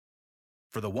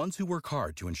For the ones who work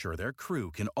hard to ensure their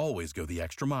crew can always go the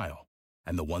extra mile,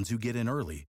 and the ones who get in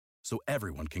early so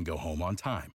everyone can go home on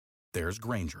time, there's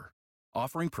Grainger,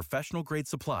 offering professional-grade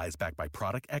supplies backed by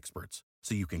product experts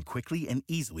so you can quickly and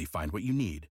easily find what you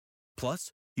need.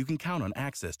 Plus, you can count on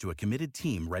access to a committed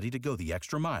team ready to go the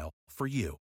extra mile for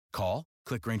you. Call,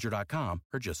 click Grainger.com,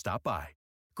 or just stop by.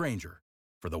 Grainger,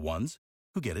 for the ones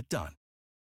who get it done.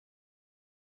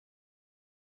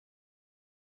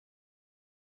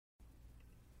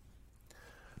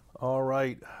 All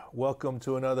right, welcome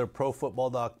to another Pro Football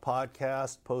Doc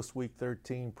podcast, post-week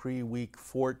 13, pre-week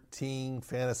 14,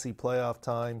 fantasy playoff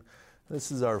time.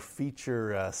 This is our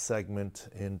feature segment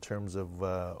in terms of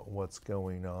what's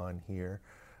going on here.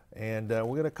 And we're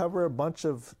going to cover a bunch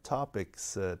of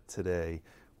topics today.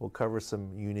 We'll cover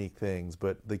some unique things,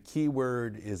 but the key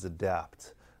word is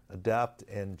adapt. Adapt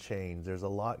and change. There's a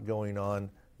lot going on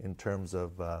in terms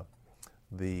of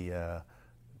the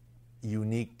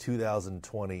unique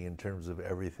 2020 in terms of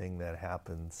everything that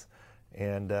happens.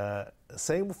 And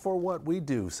same for what we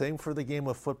do, same for the game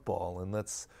of football. And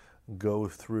let's go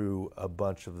through a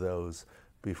bunch of those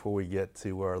before we get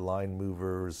to our line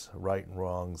movers, right and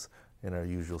wrongs in our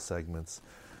usual segments.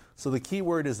 So the key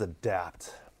word is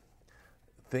adapt.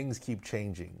 Things keep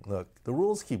changing. Look, the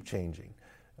rules keep changing.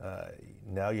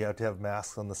 Now you have to have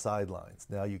masks on the sidelines.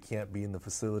 Now you can't be in the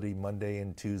facility Monday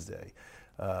and Tuesday.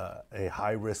 A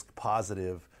high-risk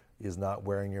positive is not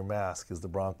wearing your mask, as the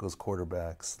Broncos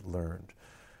quarterbacks learned.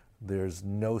 There's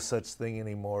no such thing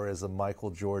anymore as a Michael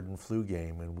Jordan flu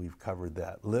game, and we've covered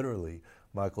that. Literally,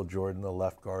 Michael Jordan, the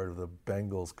left guard of the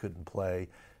Bengals, couldn't play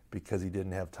because he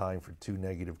didn't have time for 2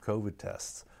 negative COVID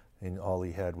tests, and all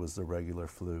he had was the regular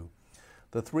flu.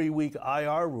 The 3-week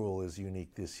IR rule is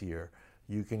unique this year.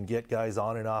 You can get guys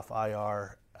on and off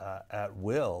IR at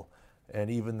will.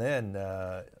 And even then,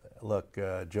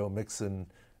 Joe Mixon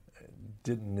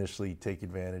didn't initially take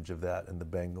advantage of that in the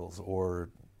Bengals, or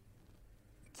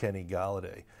Kenny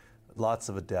Galladay. Lots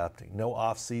of adapting. No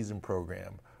off-season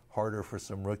program. Harder for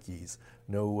some rookies.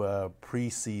 No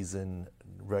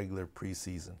regular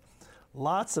preseason.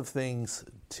 Lots of things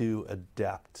to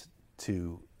adapt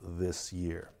to this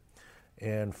year.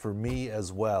 And for me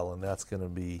as well, and that's going to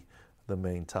be the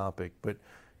main topic. But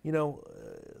you know,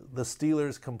 the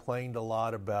Steelers complained a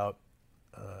lot about,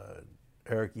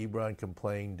 Eric Ebron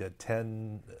complained that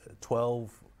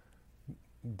 12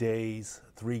 days,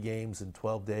 3 games in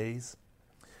 12 days.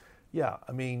 Yeah,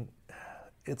 I mean,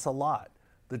 it's a lot.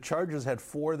 The Chargers had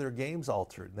 4 of their games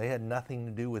altered. They had nothing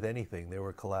to do with anything. They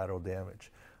were collateral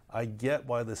damage. I get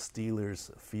why the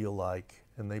Steelers feel like,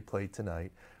 and they play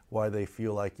tonight, why they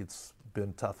feel like it's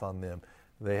been tough on them.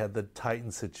 They had the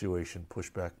Titans situation, push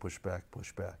back, push back,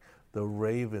 push back. The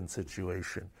Ravens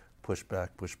situation, push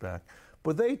back, push back.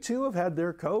 But they too have had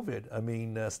their COVID. I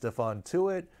mean, Stephon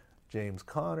Tuitt, James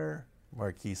Conner,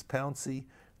 Marquise Pouncey,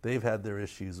 they've had their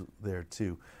issues there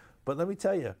too. But let me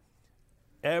tell you,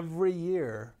 every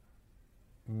year,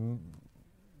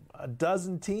 a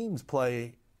dozen teams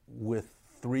play with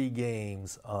 3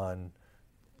 games on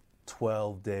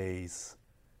 12 days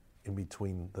in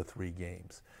between the 3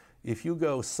 games. If you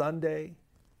go Sunday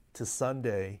to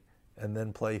Sunday and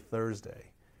then play Thursday,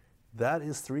 that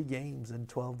is 3 games in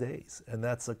 12 days, and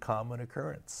that's a common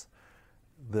occurrence.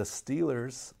 The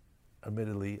Steelers,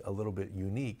 admittedly a little bit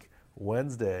unique,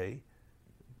 Wednesday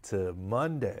to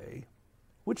Monday,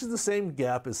 which is the same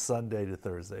gap as Sunday to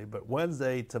Thursday, but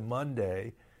Wednesday to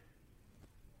Monday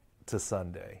to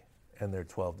Sunday, and they're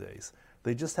 12 days.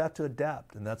 They just have to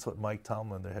adapt, and that's what Mike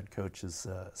Tomlin, their head coach, has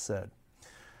said.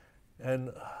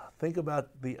 And think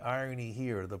about the irony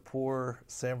here. The poor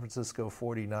San Francisco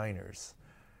 49ers,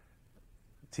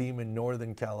 team in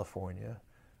Northern California,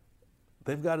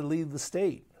 they've got to leave the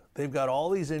state. They've got all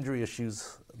these injury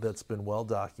issues that's been well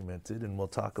documented, and we'll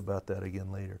talk about that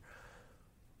again later.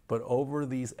 But over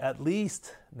these at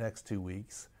least next 2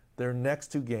 weeks, their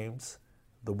next 2 games,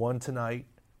 the one tonight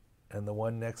and the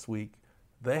one next week,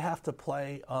 they have to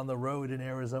play on the road in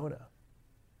Arizona.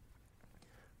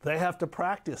 They have to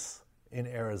practice in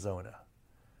Arizona.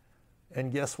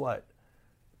 And guess what?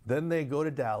 Then they go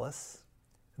to Dallas,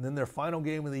 and then their final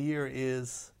game of the year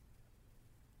is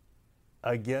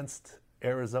against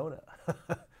Arizona.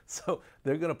 So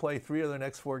they're going to play 3 of their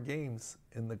next 4 games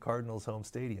in the Cardinals' home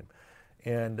stadium.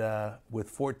 And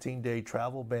with 14-day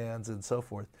travel bans and so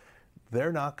forth,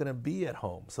 they're not going to be at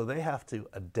home. So they have to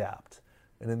adapt.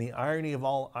 And in the irony of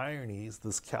all ironies,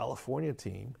 this California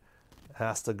team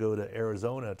has to go to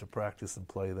Arizona to practice and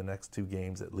play the next 2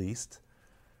 games at least.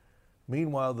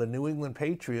 Meanwhile, the New England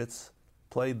Patriots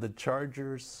played the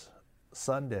Chargers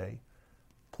Sunday,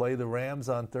 play the Rams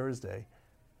on Thursday,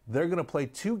 they're going to play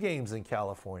 2 games in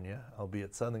California,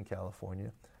 albeit Southern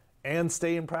California, and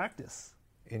stay in practice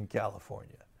in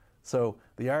California. So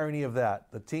the irony of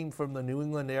that, the team from the New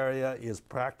England area is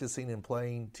practicing and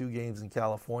playing 2 games in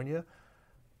California,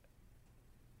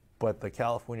 but the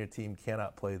California team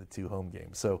cannot play the 2 home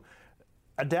games. So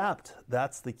adapt,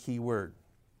 that's the key word.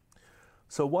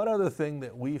 So one other thing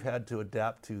that we've had to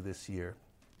adapt to this year,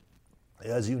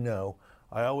 as you know,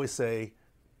 I always say,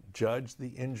 judge the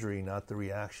injury, not the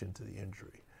reaction to the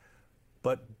injury.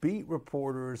 But beat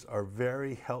reporters are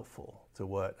very helpful to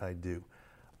what I do.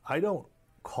 I don't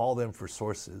call them for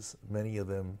sources. Many of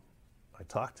them, I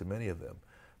talk to many of them,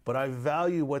 but I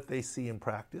value what they see in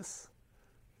practice,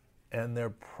 and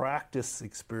their practice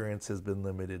experience has been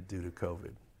limited due to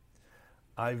COVID.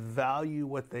 I value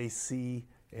what they see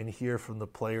and hear from the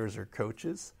players or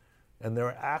coaches, and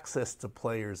their access to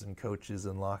players and coaches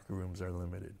and locker rooms are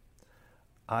limited.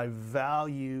 I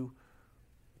value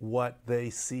what they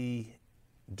see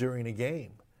during a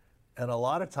game, and a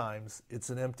lot of times it's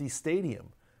an empty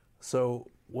stadium. So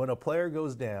when a player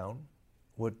goes down,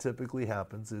 what typically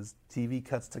happens is TV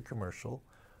cuts to commercial.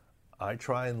 I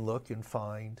try and look and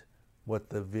find what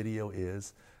the video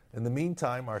is. In the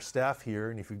meantime, our staff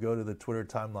here, and if you go to the Twitter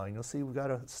timeline, you'll see we've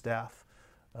got a staff,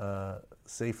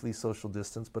 safely social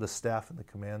distance, but a staff in the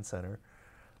command center.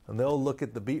 And they'll look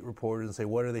at the beat reporters and say,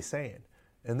 what are they saying?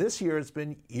 And this year it's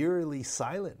been eerily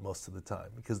silent most of the time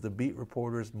because the beat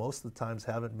reporters most of the times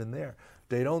haven't been there.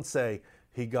 They don't say,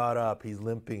 he got up, he's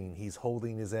limping, he's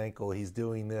holding his ankle, he's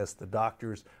doing this, the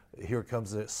doctors, here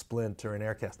comes a splint or an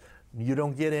air cast. You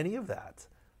don't get any of that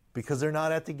because they're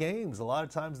not at the games. A lot of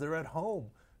times they're at home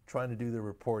trying to do the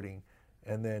reporting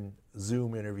and then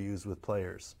Zoom interviews with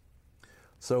players.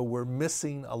 So we're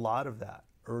missing a lot of that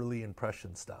early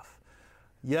impression stuff.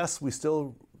 Yes, we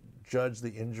still judge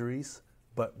the injuries,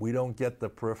 but we don't get the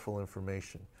peripheral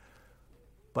information.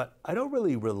 But I don't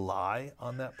really rely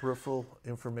on that peripheral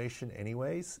information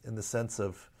anyways, in the sense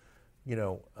of,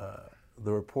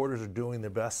 the reporters are doing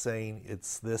their best saying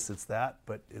it's this, it's that,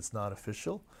 but it's not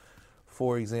official.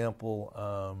 For example,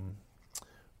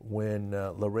 when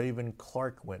LaRaven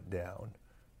Clark went down,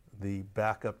 the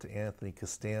backup to Anthony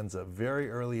Costanza, very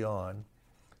early on,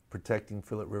 protecting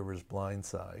Phillip Rivers' blind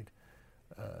side,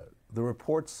 the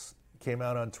reports came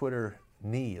out on Twitter,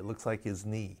 knee, it looks like his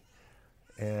knee.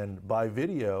 And by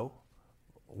video,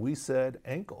 we said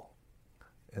ankle.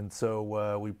 And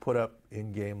so we put up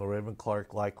in-game, LaRaven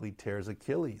Clark likely tears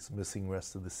Achilles, missing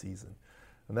rest of the season.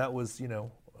 And that was,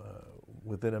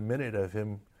 within a minute of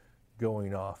him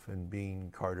going off and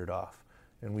being carted off.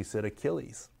 And we said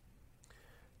Achilles.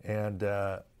 And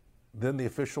then the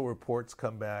official reports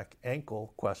come back,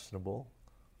 ankle questionable,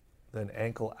 then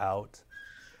ankle out.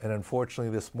 And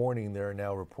unfortunately this morning there are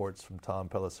now reports from Tom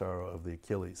Pelissero of the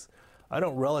Achilles. I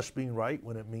don't relish being right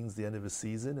when it means the end of his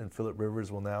season, and Phillip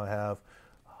Rivers will now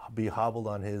be hobbled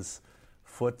on his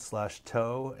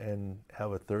foot/toe and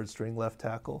have a third string left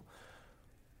tackle.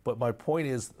 But my point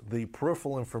is the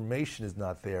peripheral information is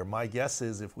not there. My guess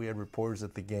is if we had reporters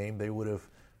at the game, they would have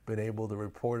been able to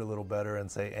report a little better and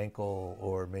say ankle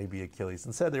or maybe Achilles.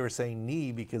 Instead, they were saying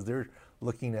knee because they're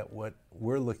looking at what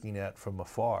we're looking at from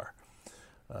afar.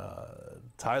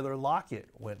 Tyler Lockett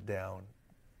went down,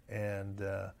 and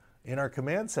in our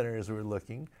command center as we were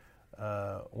looking,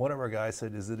 one of our guys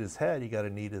said, is it his head? He got a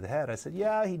knee to the head. I said,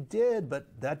 yeah, he did, but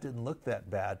that didn't look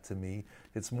that bad to me.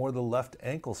 It's more the left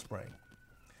ankle sprain,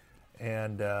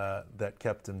 and that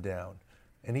kept him down.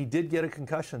 And he did get a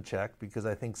concussion check because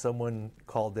I think someone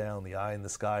called down, the eye in the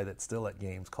sky that's still at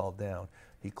games called down.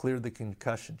 He cleared the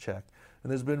concussion check.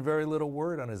 And there's been very little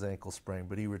word on his ankle sprain,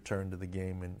 but he returned to the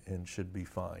game and should be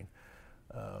fine.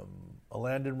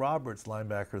 Landon Roberts,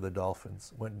 linebacker of the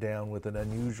Dolphins, went down with an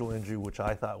unusual injury, which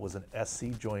I thought was an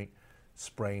SC joint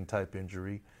sprain type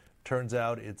injury. Turns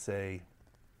out it's a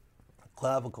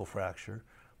clavicle fracture,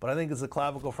 but I think it's a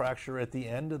clavicle fracture at the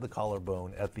end of the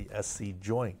collarbone at the SC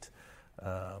joint.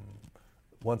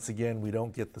 Once again, we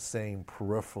don't get the same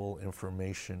peripheral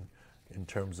information in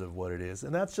terms of what it is.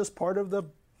 And that's just part of the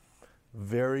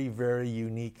very, very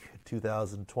unique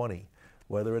 2020.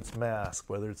 Whether it's mask,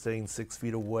 whether it's staying 6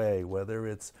 feet away, whether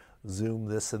it's Zoom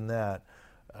this and that,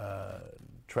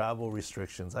 travel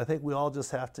restrictions. I think we all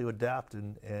just have to adapt,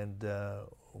 and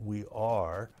we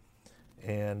are.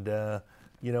 And,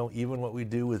 even what we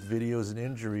do with videos and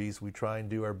injuries, we try and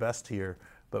do our best here,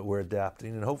 but we're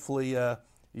adapting. And hopefully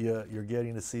you're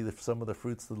getting to see some of the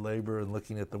fruits of the labor and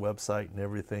looking at the website and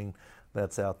everything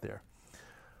that's out there.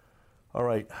 All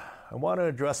right, I want to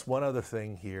address one other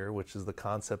thing here, which is the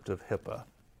concept of HIPAA.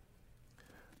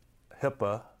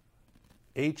 HIPAA,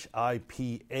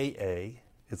 HIPAA,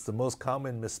 It's the most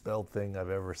common misspelled thing I've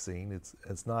ever seen.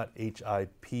 It's not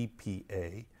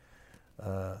HIPPA.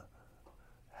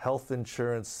 Health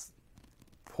Insurance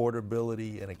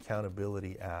Portability and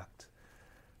Accountability Act.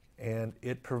 And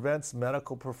it prevents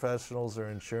medical professionals or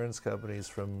insurance companies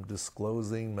from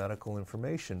disclosing medical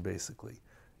information, basically.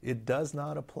 It does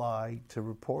not apply to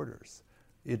reporters.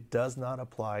 It does not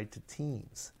apply to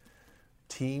teams.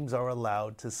 Teams are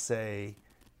allowed to say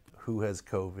who has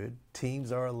COVID.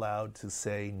 Teams are allowed to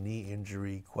say knee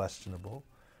injury questionable.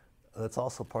 That's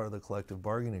also part of the collective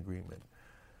bargaining agreement.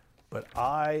 But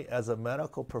I, as a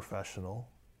medical professional,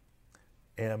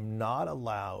 am not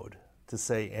allowed to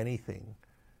say anything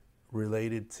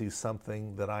related to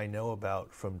something that I know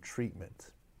about from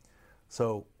treatment.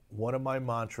 So one of my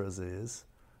mantras is,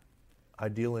 I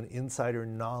deal in insider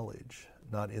knowledge,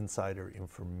 not insider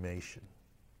information.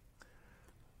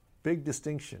 Big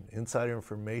distinction. Insider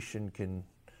information can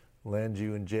land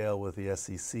you in jail with the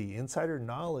SEC. Insider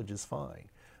knowledge is fine.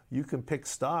 You can pick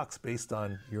stocks based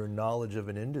on your knowledge of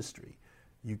an industry.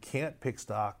 You can't pick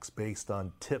stocks based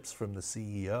on tips from the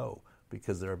CEO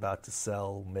because they're about to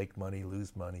sell, make money,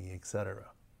 lose money, etc.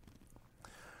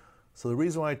 So the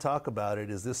reason why I talk about it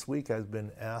is this week I've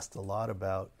been asked a lot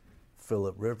about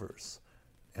Philip Rivers,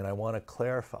 and I want to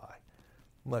clarify.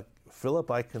 Look,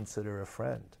 Philip I consider a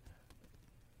friend.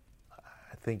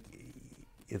 I think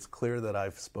it's clear that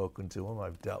I've spoken to him,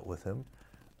 I've dealt with him,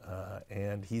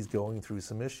 and he's going through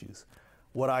some issues.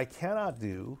 What I cannot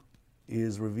do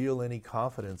is reveal any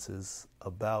confidences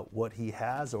about what he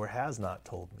has or has not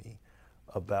told me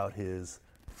about his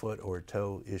foot or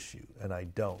toe issue, and I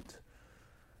don't.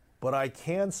 But I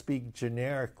can speak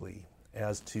generically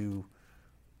as to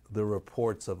the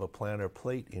reports of a plantar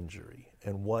plate injury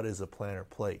and what is a plantar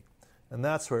plate. And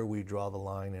that's where we draw the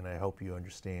line, and I hope you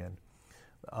understand.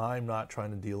 I'm not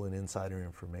trying to deal in insider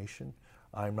information.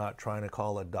 I'm not trying to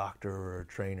call a doctor or a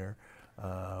trainer.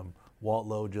 Walt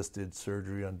Lowe just did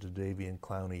surgery on Jadeveon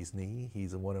Clowney's knee.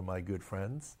 He's one of my good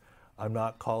friends. I'm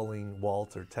not calling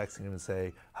Walt or texting him and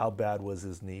say, how bad was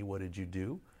his knee? What did you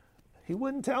do? He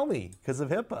wouldn't tell me because of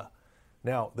HIPAA.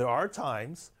 Now, there are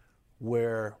times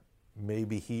where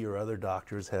maybe he or other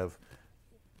doctors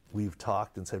we've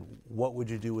talked and said, what would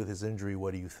you do with his injury?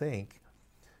 What do you think?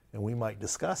 And we might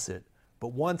discuss it.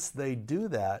 But once they do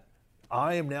that,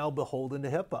 I am now beholden to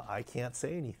HIPAA. I can't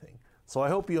say anything. So I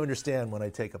hope you understand when I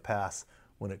take a pass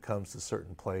when it comes to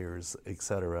certain players,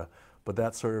 etc. But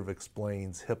that sort of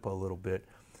explains HIPAA a little bit.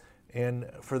 And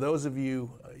for those of you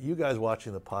guys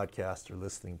watching the podcast or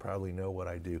listening probably know what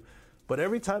I do. But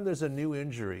every time there's a new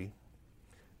injury,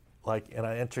 and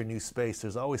I enter a new space,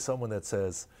 there's always someone that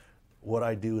says, what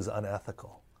I do is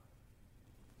unethical.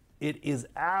 It is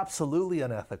absolutely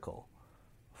unethical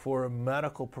for a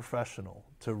medical professional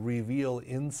to reveal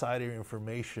insider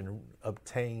information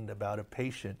obtained about a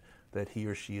patient that he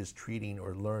or she is treating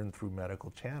or learned through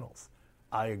medical channels.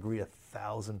 I agree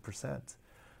 1,000%.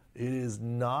 It is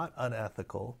not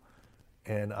unethical,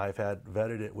 and I've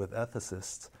vetted it with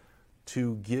ethicists,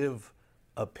 to give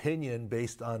opinion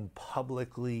based on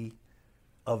publicly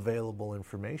available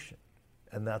information.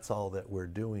 And that's all that we're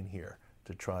doing here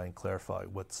to try and clarify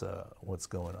what's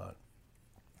going on.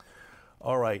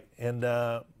 All right, and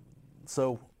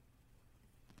so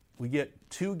we get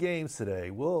 2 games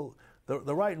today.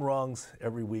 The right and wrongs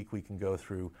every week we can go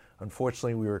through.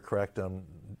 Unfortunately, we were correct on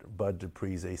Bud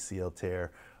Dupree's ACL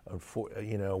tear.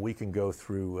 We can go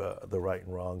through the right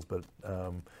and wrongs, but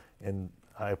and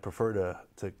I prefer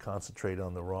to concentrate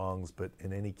on the wrongs. But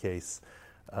in any case,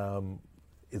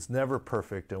 it's never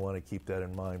perfect. I want to keep that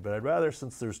in mind. But I'd rather,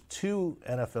 since there's 2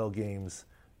 NFL games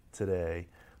today,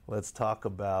 let's talk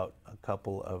about a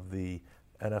couple of the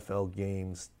NFL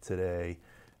games today.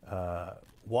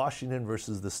 Washington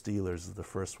versus the Steelers is the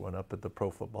first one up at the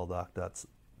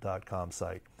ProFootballDoc.com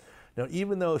site. Now,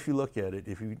 even though if you look at it,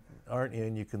 if you aren't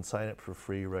in, you can sign up for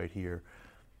free right here.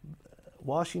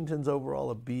 Washington's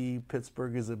overall a B,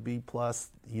 Pittsburgh is a B+.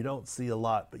 You don't see a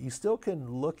lot, but you still can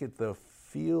look at the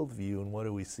field view, and what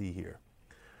do we see here?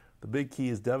 The big key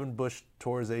is Devin Bush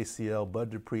tore his ACL,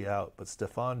 Bud Dupree out, but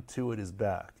Stephon Tuitt is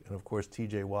back, and of course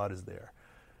TJ Watt is there.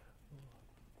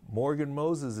 Morgan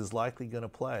Moses is likely going to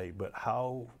play, but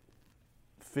how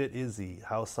fit is he?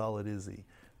 How solid is he?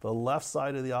 The left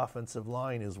side of the offensive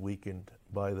line is weakened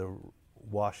by the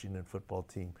Washington football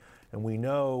team, and we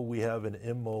know we have an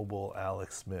immobile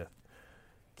Alex Smith.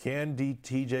 Can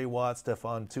TJ Watt,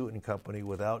 Stephon Tuitt and company,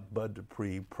 without Bud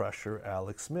Dupree, pressure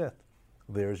Alex Smith?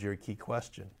 There's your key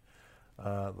question.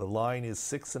 The line is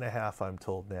 6.5, I'm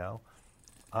told now.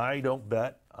 I don't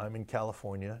bet. I'm in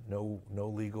California. No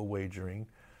legal wagering.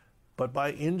 But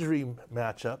by injury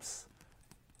matchups,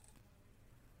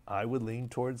 I would lean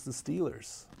towards the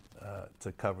Steelers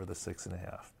to cover the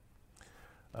 6.5.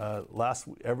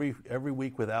 Every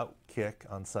week without kick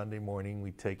on Sunday morning,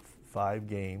 we take 5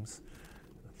 games.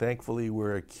 Thankfully,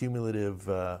 we're a cumulative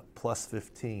plus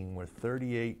 15. We're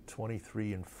 38,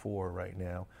 23, and 4 right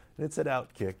now. And it's at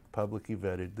Outkick, publicly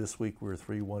vetted. This week we're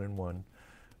 3-1-1.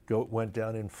 Went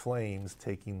down in flames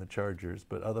taking the Chargers,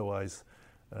 but otherwise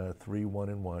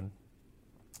 3-1-1.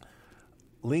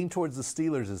 Lean towards the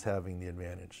Steelers as having the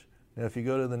advantage. Now, if you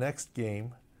go to the next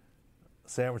game,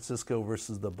 San Francisco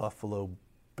versus the Buffalo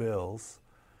Bills,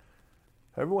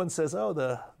 everyone says, oh,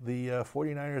 the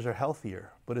 49ers are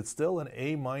healthier, but it's still an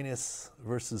A-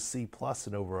 versus C+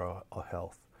 in overall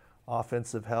health.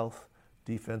 Offensive health,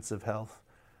 defensive health.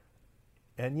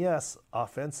 And yes,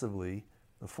 offensively,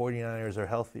 the 49ers are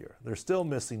healthier. They're still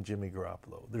missing Jimmy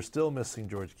Garoppolo. They're still missing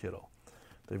George Kittle.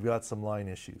 They've got some line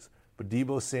issues. But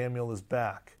Deebo Samuel is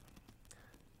back.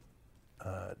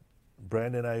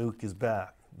 Brandon Ayuk is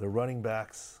back. The running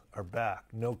backs are back,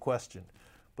 no question.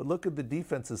 But look at the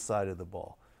defensive side of the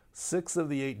ball. 6 of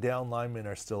the 8 down linemen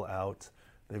are still out.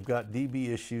 They've got DB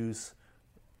issues.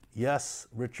 Yes,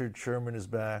 Richard Sherman is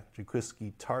back.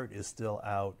 Jaquiski Tart is still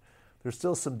out. There's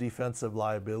still some defensive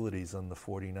liabilities on the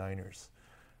 49ers.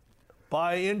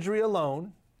 By injury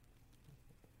alone,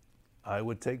 I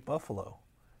would take Buffalo.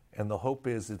 And the hope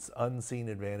is it's unseen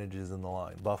advantages in the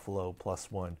line. Buffalo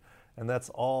 +1. And that's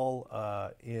all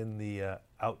in the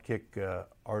Outkick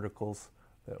articles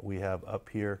that we have up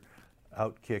here.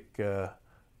 Outkick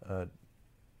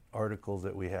articles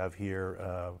that we have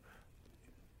here.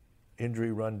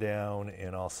 Injury rundown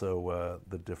and also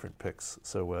the different picks.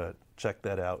 So check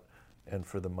that out, and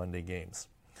for the Monday games.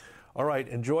 All right,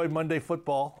 enjoy Monday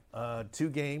football, 2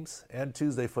 games, and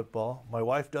Tuesday football. My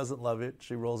wife doesn't love it.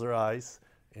 She rolls her eyes,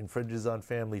 infringes on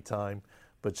family time,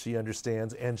 but she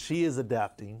understands, and she is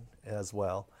adapting as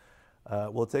well.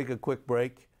 We'll take a quick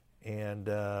break, and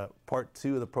part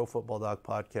 2 of the Pro Football Doc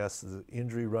podcast is an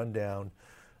injury rundown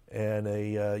and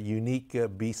a unique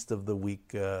beast of the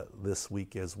week this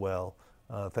week as well.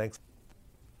 Thanks.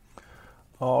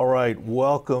 All right,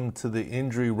 welcome to the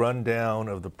injury rundown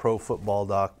of the Pro Football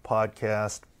Doc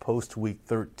podcast, post-week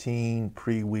 13,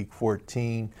 pre-week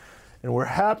 14. And we're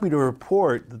happy to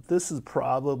report that this is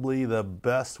probably the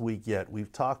best week yet.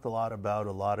 We've talked a lot about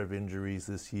a lot of injuries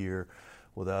this year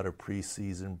without a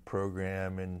preseason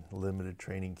program and limited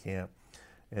training camp.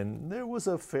 And there was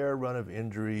a fair run of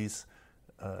injuries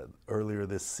earlier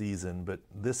this season, but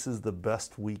this is the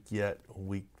best week yet,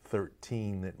 week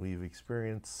 13 that we've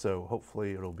experienced. So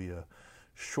hopefully it'll be a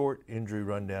short injury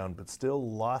rundown, but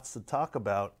still lots to talk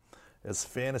about as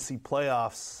fantasy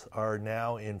playoffs are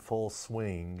now in full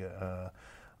swing.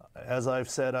 As I've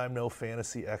said, I'm no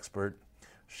fantasy expert.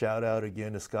 Shout out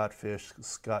again to Scott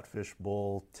Fish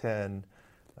Bowl 10,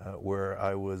 where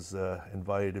I was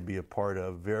invited to be a part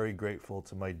of. Very grateful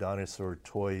to my Dinosaur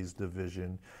Toys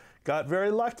division. Got very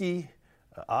lucky.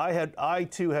 I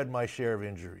too had my share of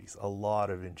injuries, a lot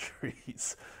of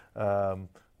injuries.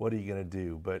 What are you going to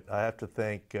do? But I have to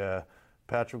thank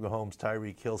Patrick Mahomes,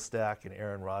 Tyreek Hill Stack, and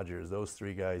Aaron Rodgers. Those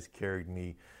 3 guys carried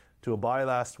me to a bye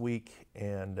last week,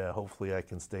 and hopefully I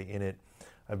can stay in it.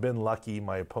 I've been lucky.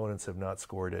 My opponents have not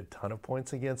scored a ton of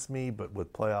points against me, but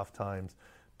with playoff times,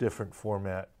 different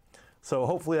format. So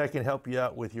hopefully I can help you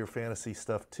out with your fantasy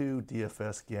stuff too,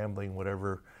 DFS, gambling,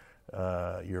 whatever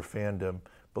your fandom.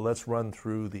 But let's run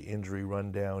through the injury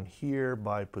rundown here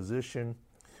by position.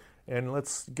 And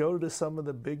let's go to some of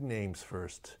the big names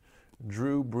first.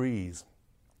 Drew Brees.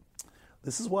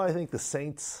 This is why I think the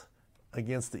Saints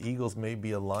against the Eagles may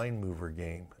be a line mover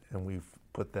game. And we've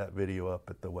put that video up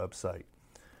at the website.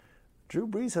 Drew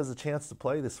Brees has a chance to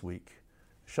play this week.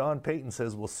 Sean Payton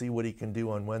says we'll see what he can do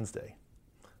on Wednesday.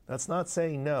 That's not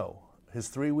saying no. His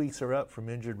 3 weeks are up from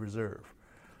injured reserve.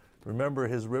 Remember,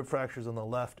 his rib fractures on the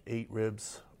left, 8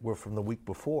 ribs, were from the week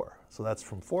before. So that's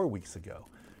from 4 weeks ago.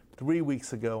 3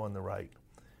 weeks ago on the right.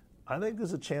 I think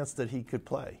there's a chance that he could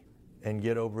play and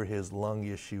get over his lung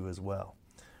issue as well.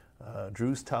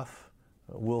 Drew's tough.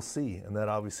 We'll see. And that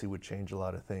obviously would change a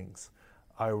lot of things.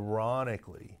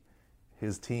 Ironically,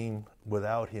 his team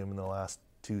without him in the last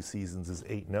 2 seasons is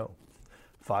 8-0.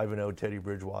 5-0 Teddy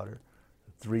Bridgewater.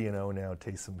 3-0 now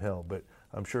Taysom Hill. But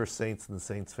I'm sure Saints and the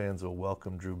Saints fans will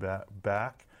welcome Drew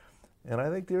back. And I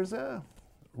think there's a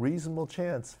reasonable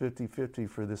chance, 50-50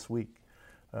 for this week.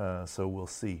 So we'll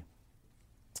see.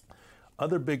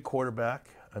 Other big quarterback,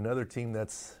 another team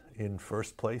that's in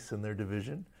first place in their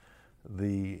division,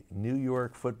 the New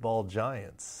York Football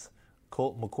Giants.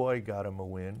 Colt McCoy got him a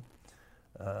win.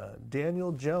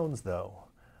 Daniel Jones, though,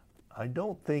 I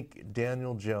don't think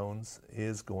Daniel Jones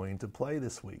is going to play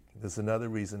this week. There's another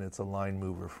reason it's a line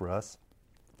mover for us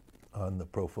on the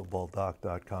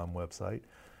ProFootballDoc.com website.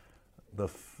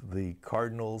 The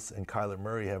Cardinals and Kyler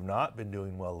Murray have not been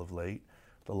doing well of late.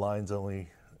 The line's only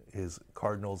is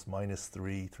Cardinals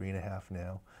 -3, 3.5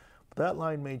 now. But that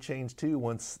line may change too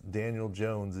once Daniel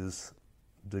Jones is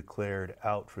declared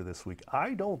out for this week.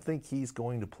 I don't think he's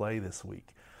going to play this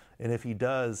week. And if he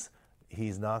does,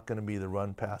 he's not going to be the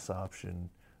run-pass option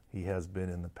he has been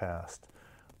in the past.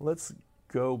 Let's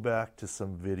go back to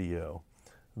some video.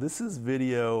 This is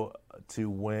video to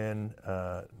when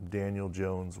Daniel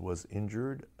Jones was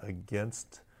injured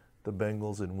against the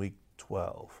Bengals in Week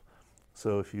 12.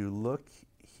 So if you look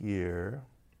here,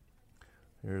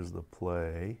 here's the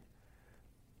play,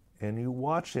 and you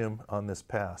watch him on this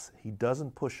pass. He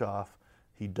doesn't push off,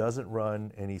 he doesn't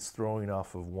run, and he's throwing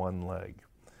off of one leg.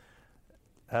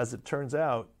 As it turns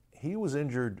out, he was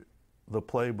injured the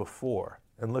play before.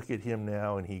 And look at him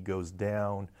now, and he goes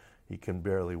down. He can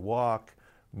barely walk,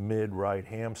 mid-right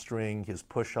hamstring, his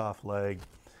push-off leg.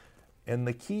 And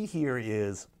the key here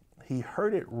is he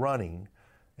hurt it running,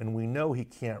 and we know he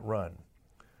can't run.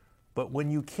 But when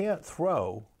you can't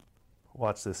throw,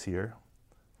 watch this here,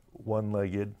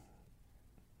 one-legged,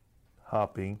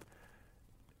 hopping.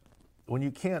 When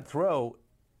you can't throw,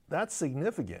 that's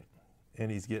significant. And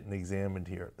he's getting examined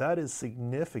here. That is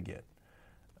significant.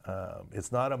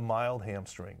 It's not a mild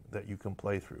hamstring that you can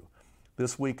play through.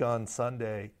 This week on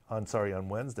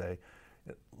Wednesday,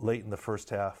 late in the first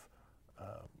half,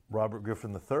 Robert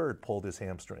Griffin III pulled his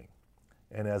hamstring.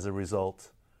 And as a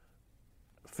result,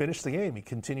 finished the game. He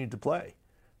continued to play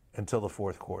until the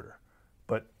fourth quarter.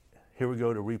 But here we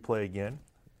go to replay again.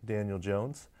 Daniel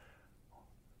Jones.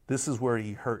 This is where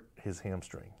he hurt his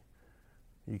hamstring.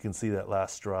 You can see that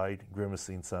last stride,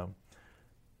 grimacing some.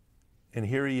 And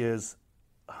here he is,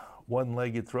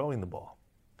 one-legged throwing the ball.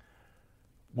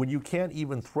 When you can't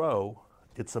even throw,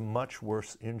 it's a much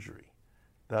worse injury.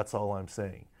 That's all I'm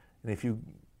saying. And if you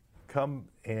come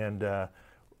and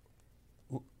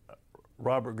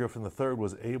Robert Griffin III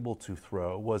was able to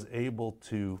throw, was able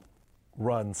to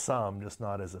run some, just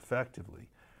not as effectively.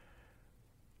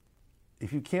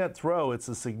 If you can't throw, it's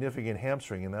a significant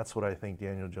hamstring, and that's what I think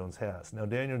Daniel Jones has. Now,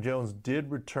 Daniel Jones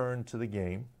did return to the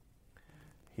game.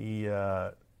 He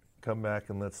come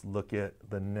back, and let's look at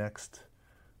the next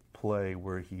play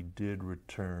where he did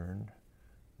return.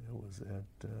 It was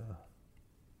at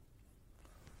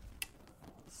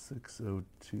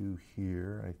 6:02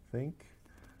 here, I think.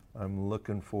 I'm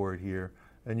looking for it here.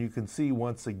 And you can see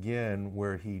once again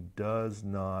where he does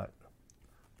not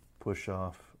push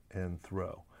off and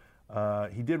throw.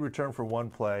 He did return for one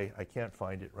play. I can't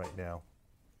find it right now.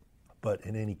 But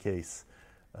in any case,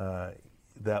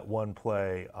 that one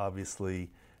play,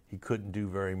 obviously, he couldn't do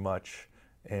very much,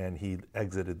 and he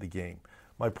exited the game.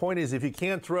 My point is, if you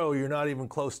can't throw, you're not even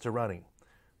close to running.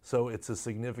 So it's a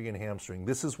significant hamstring.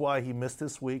 This is why he missed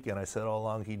this week, and I said all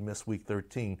along he'd miss Week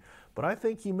 13. But I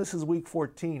think he misses Week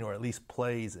 14, or at least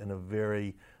plays in a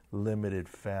very limited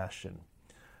fashion.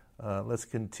 Let's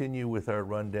continue with our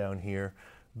rundown here.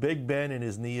 Big Ben and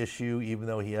his knee issue, even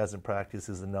though he hasn't practiced,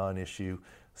 is a non-issue.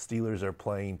 Steelers are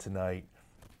playing tonight.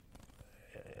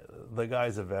 The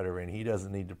guy's a veteran. He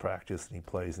doesn't need to practice, and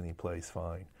he plays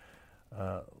fine.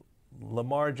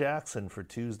 Lamar Jackson for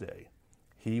Tuesday.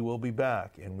 He will be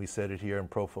back, and we said it here on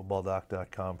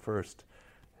ProFootballDoc.com first.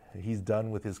 He's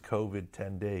done with his COVID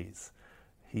 10 days.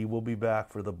 He will be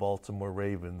back for the Baltimore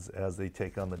Ravens as they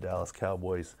take on the Dallas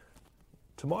Cowboys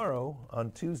tomorrow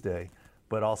on Tuesday,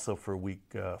 but also for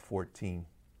Week 14.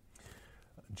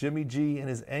 Jimmy G and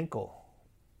his ankle.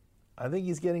 I think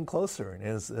he's getting closer, and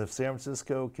if San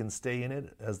Francisco can stay in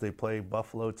it as they play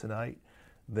Buffalo tonight,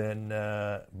 then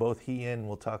both he and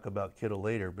we'll talk about Kittle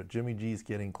later, but Jimmy G's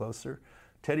getting closer.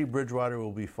 Teddy Bridgewater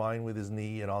will be fine with his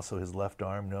knee and also his left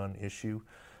arm, non-issue.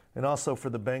 And also for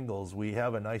the Bengals, we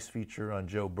have a nice feature on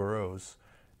Joe Burrows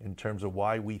in terms of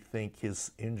why we think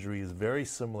his injury is very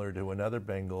similar to another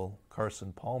Bengal,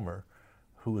 Carson Palmer,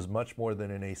 who is much more than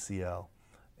an ACL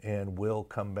and will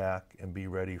come back and be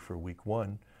ready for Week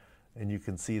 1. And you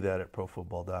can see that at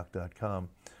ProFootballDoc.com.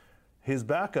 His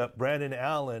backup, Brandon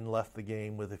Allen, left the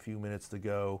game with a few minutes to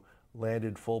go,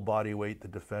 landed full body weight, the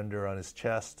defender, on his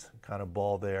chest, kind of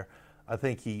ball there. I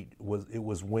think it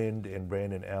was wind, and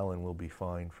Brandon Allen will be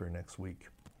fine for next week.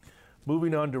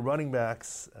 Moving on to running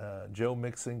backs, Joe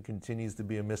Mixon continues to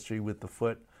be a mystery with the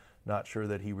foot. Not sure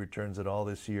that he returns at all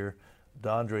this year.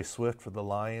 DeAndre Swift for the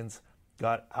Lions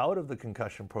got out of the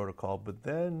concussion protocol, but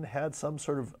then had some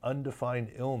sort of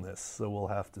undefined illness, so we'll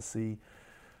have to see.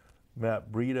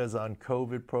 Matt Breida's on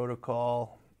COVID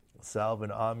protocol.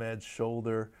 Salvin Ahmed's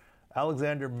shoulder.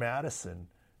 Alexander Madison,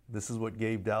 this is what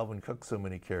gave Dalvin Cook so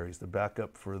many carries. The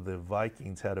backup for the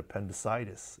Vikings had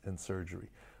appendicitis and surgery.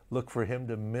 Look for him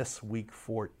to miss week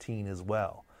 14 as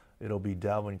well. It'll be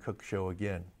Dalvin Cook show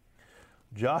again.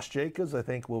 Josh Jacobs, I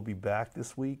think, will be back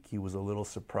this week. He was a little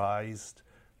surprised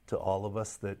to all of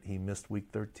us that he missed week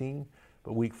 13.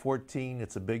 But week 14,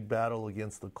 it's a big battle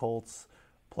against the Colts.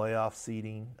 Playoff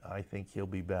seeding, I think he'll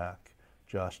be back.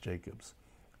 Josh Jacobs.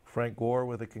 Frank Gore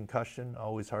with a concussion,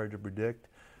 always hard to predict.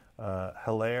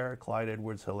 Clyde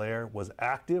Edwards-Helaire was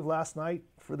active last night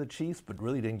for the Chiefs, but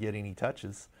really didn't get any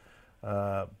touches.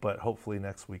 But hopefully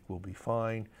next week we'll be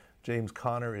fine. James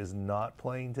Conner is not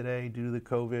playing today due to the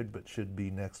COVID, but should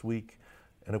be next week.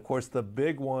 And of course, the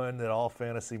big one that all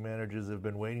fantasy managers have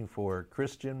been waiting for,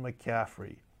 Christian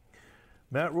McCaffrey.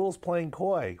 Matt Rule's playing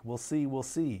coy. We'll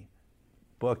see.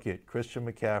 Book it. Christian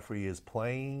McCaffrey is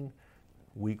playing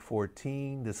week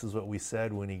 14. This is what we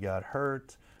said when he got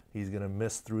hurt. He's going to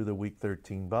miss through the week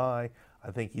 13 bye. I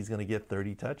think he's going to get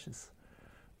 30 touches.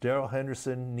 Darrell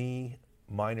Henderson, knee,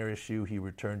 minor issue. He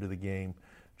returned to the game.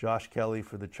 Josh Kelly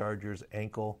for the Chargers,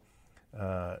 ankle.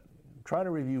 Trying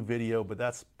to review video, but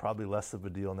that's probably less of a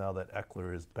deal now that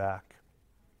Eckler is back.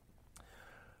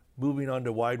 Moving on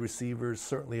to wide receivers,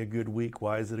 certainly a good week.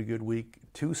 Why is it a good week?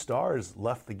 2 stars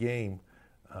left the game.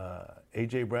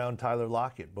 A.J. Brown, Tyler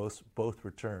Lockett, both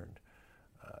returned.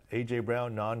 A.J.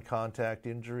 Brown, non-contact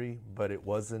injury, but it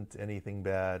wasn't anything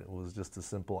bad. It was just a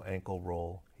simple ankle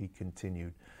roll. He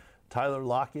continued. Tyler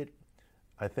Lockett,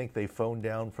 I think they phoned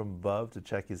down from above to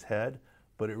check his head,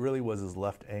 but it really was his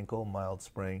left ankle, mild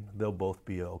sprain. They'll both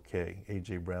be okay.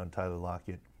 A.J. Brown, Tyler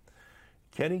Lockett.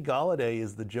 Kenny Golladay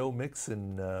is the Joe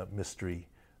Mixon mystery.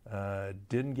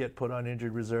 Didn't get put on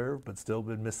injured reserve, but still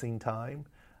been missing time.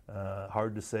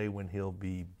 Hard to say when he'll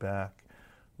be back.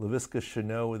 Laviska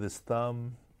Shenault with his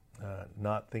thumb,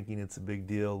 not thinking it's a big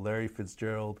deal. Larry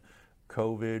Fitzgerald,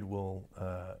 COVID,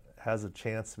 has a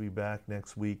chance to be back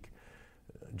next week.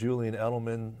 Julian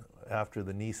Edelman after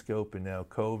the knee scope and now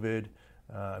COVID.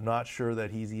 I'm not sure that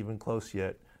he's even close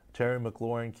yet. Terry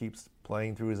McLaurin keeps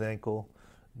playing through his ankle.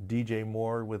 DJ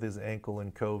Moore with his ankle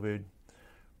and COVID.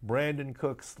 Brandon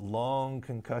Cooks' long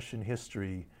concussion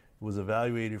history was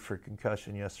evaluated for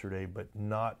concussion yesterday, but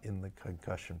not in the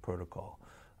concussion protocol.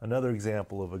 Another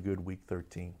example of a good week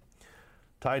 13.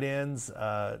 Tight ends,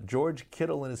 George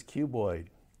Kittle and his cuboid.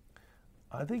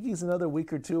 I think he's another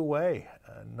week or two away.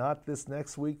 Not this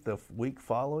next week, the week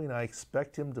following. I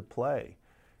expect him to play.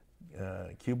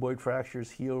 Cuboid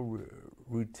fractures heal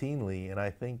routinely, and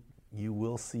I think you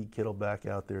will see Kittle back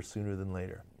out there sooner than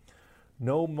later.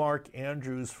 No Mark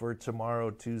Andrews for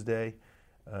tomorrow, Tuesday.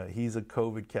 He's a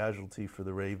COVID casualty for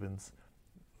the Ravens,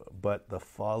 but the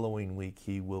following week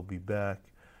he will be back.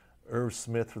 Irv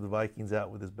Smith for the Vikings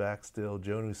out with his back still.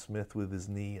 Jonnu Smith with his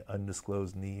knee,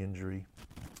 undisclosed knee injury.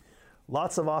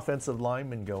 Lots of offensive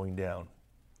linemen going down.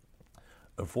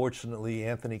 Unfortunately,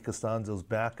 Anthony Costanzo's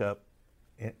backup,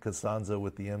 Costanzo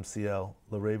with the MCL.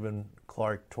 LaRaven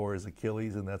Clark tore his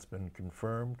Achilles, and that's been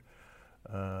confirmed.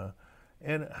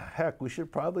 And heck, we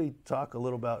should probably talk a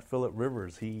little about Phillip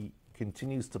Rivers. He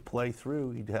continues to play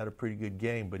through. He had a pretty good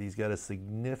game, but he's got a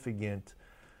significant,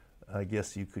 I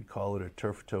guess you could call it a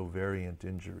turf toe variant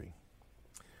injury.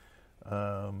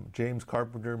 James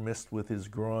Carpenter missed with his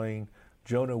groin.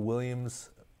 Jonah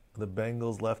Williams, the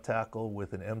Bengals left tackle,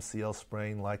 with an MCL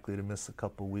sprain, likely to miss a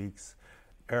couple weeks.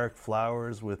 Eric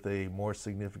Flowers with a more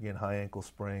significant high ankle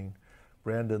sprain.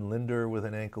 Brandon Linder with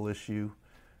an ankle issue.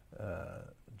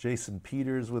 Jason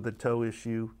Peters with a toe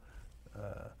issue.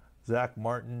 Zach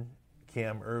Martin,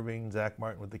 Cam Irving. Zach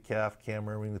Martin with the calf, Cam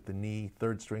Irving with the knee.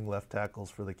 Third string left tackles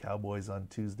for the Cowboys on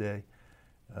Tuesday.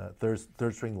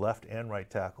 Third string left and right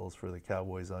tackles for the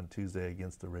Cowboys on Tuesday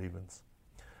against the Ravens.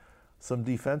 Some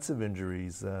defensive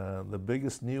injuries. The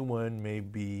biggest new one may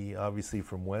be obviously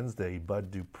from Wednesday. Bud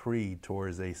Dupree tore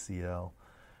his ACL.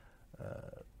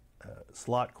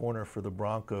 Slot corner for the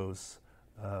Broncos,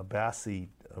 Bassie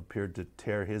appeared to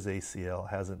tear his ACL.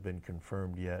 Hasn't been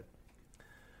confirmed yet.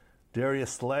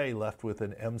 Darius Slay left with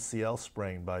an MCL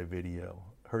sprain by video.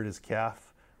 Hurt his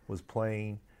calf, was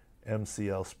playing,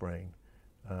 MCL sprain.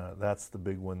 That's the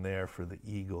big one there for the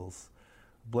Eagles.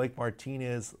 Blake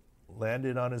Martinez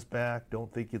landed on his back.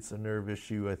 Don't think it's a nerve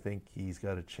issue. I think he's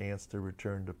got a chance to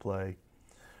return to play.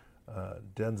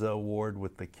 Denzel Ward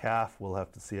with the calf. We'll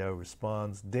have to see how he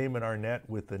responds. Damon Arnett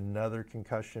with another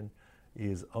concussion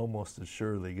is almost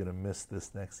assuredly going to miss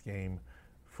this next game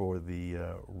for the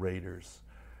Raiders.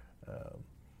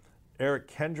 Eric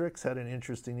Kendricks had an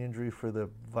interesting injury for the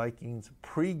Vikings.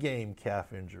 Pre-game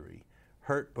calf injury.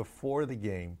 Hurt before the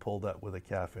game, pulled up with a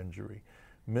calf injury.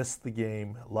 missed the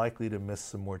game, likely to miss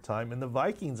some more time. And the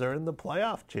Vikings are in the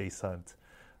playoff chase hunt.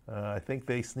 I think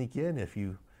they sneak in if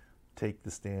you take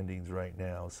the standings right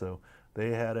now. So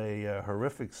they had a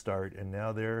horrific start, and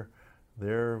now they're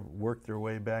worked their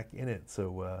way back in it.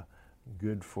 So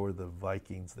good for the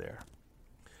Vikings there.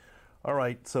 All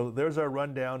right, so there's our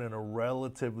rundown in a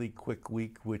relatively quick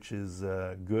week, which is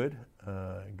good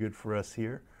for us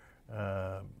here.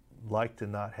 Like to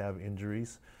not have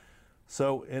injuries.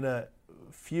 So in a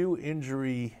few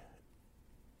injury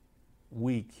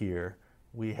week here,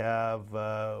 we have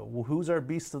who's our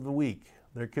beast of the week?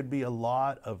 There could be a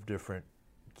lot of different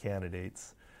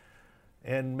candidates.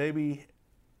 And maybe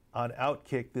on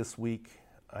Outkick this week,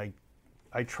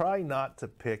 I try not to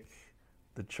pick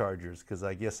the Chargers because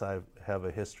I guess I have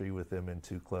a history with them in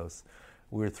Too Close.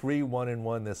 We're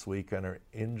 3-1-1 this week on our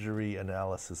injury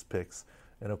analysis picks.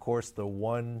 And of course, the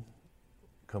one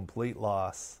complete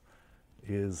loss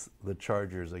is the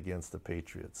Chargers against the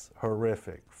Patriots.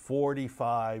 Horrific.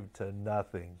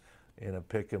 45-0 in a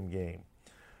pick'em game.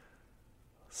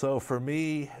 So for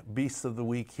me, Beast of the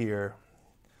Week here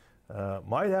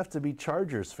might have to be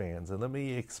Chargers fans, and let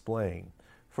me explain.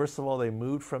 First of all, they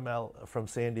moved from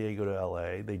San Diego to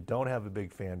LA. They don't have a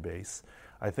big fan base.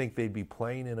 I think they'd be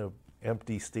playing in an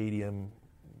empty stadium,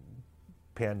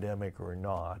 pandemic or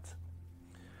not.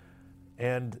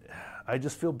 And I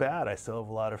just feel bad. I still have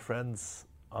a lot of friends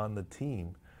on the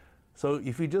team. So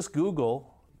if you just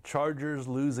Google Chargers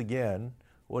lose again,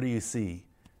 what do you see?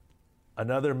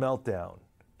 Another meltdown.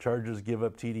 Chargers give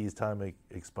up TDs, time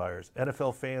expires.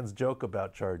 NFL fans joke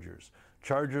about Chargers.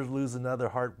 Chargers lose another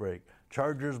heartbreak.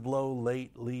 Chargers blow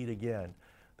late lead again.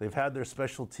 They've had their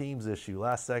special teams issue,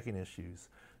 last second issues.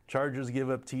 Chargers give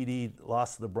up TD,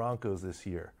 lost to the Broncos this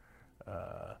year.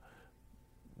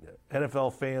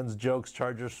 NFL fans jokes,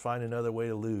 Chargers find another way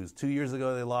to lose. 2 years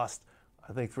ago, they lost,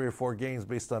 I think, 3 or 4 games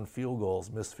based on field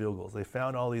goals, missed field goals. They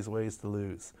found all these ways to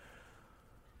lose.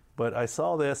 But I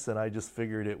saw this, and I just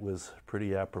figured it was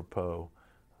pretty apropos.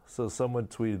 So someone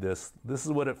tweeted this. This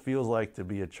is what it feels like to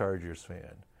be a Chargers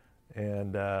fan.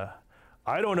 And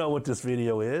I don't know what this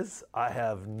video is. I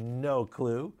have no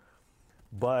clue.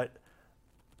 But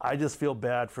I just feel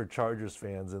bad for Chargers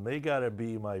fans, and they got to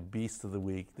be my beast of the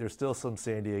week. There's still some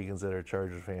San Diegans that are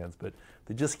Chargers fans, but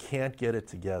they just can't get it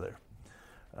together.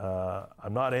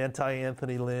 I'm not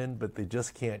anti-Anthony Lynn, but they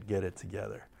just can't get it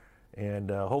together. And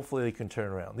hopefully they can turn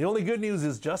around. The only good news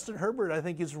is Justin Herbert, I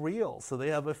think, is real, so they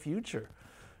have a future.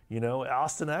 You know,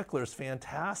 Austin Eckler's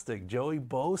fantastic. Joey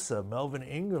Bosa, Melvin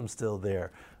Ingram's still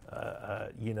there.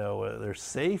 Their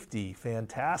safety,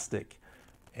 fantastic.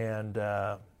 And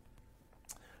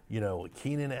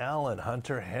Keenan Allen,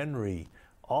 Hunter Henry,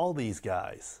 all these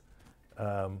guys.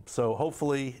 So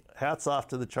hopefully, hats off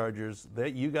to the Chargers.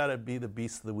 You got to be the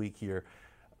beast of the week here.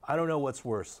 I don't know what's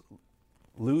worse,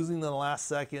 losing in the last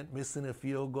second, missing a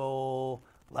field goal,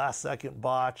 last second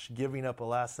botch, giving up a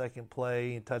last second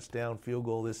play, touchdown field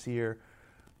goal this year,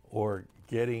 or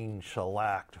getting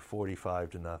shellacked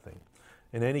 45-0.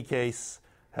 In any case,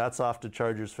 hats off to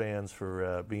Chargers fans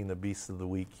for being the beast of the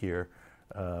week here.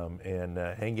 And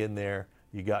hang in there.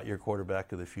 You got your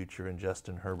quarterback of the future in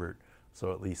Justin Herbert.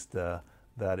 So at least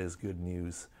that is good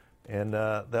news. And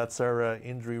that's our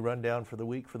injury rundown for the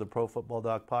week for the Pro Football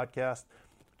Doc podcast.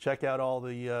 Check out all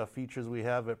the features we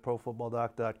have at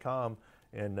profootballdoc.com.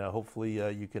 And hopefully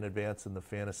you can advance in the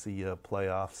fantasy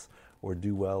playoffs or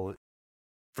do well.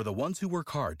 For the ones who work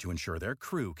hard to ensure their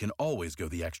crew can always go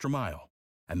the extra mile,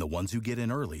 and the ones who get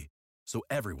in early so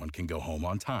everyone can go home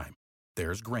on time,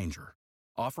 there's Grainger,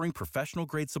 offering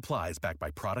professional-grade supplies backed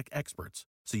by product experts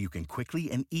so you can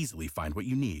quickly and easily find what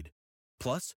you need.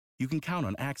 Plus, you can count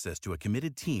on access to a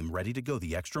committed team ready to go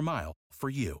the extra mile for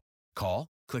you. Call,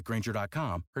 click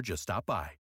Grainger.com, or just stop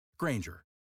by. Grainger,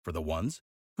 for the ones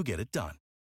who get it done.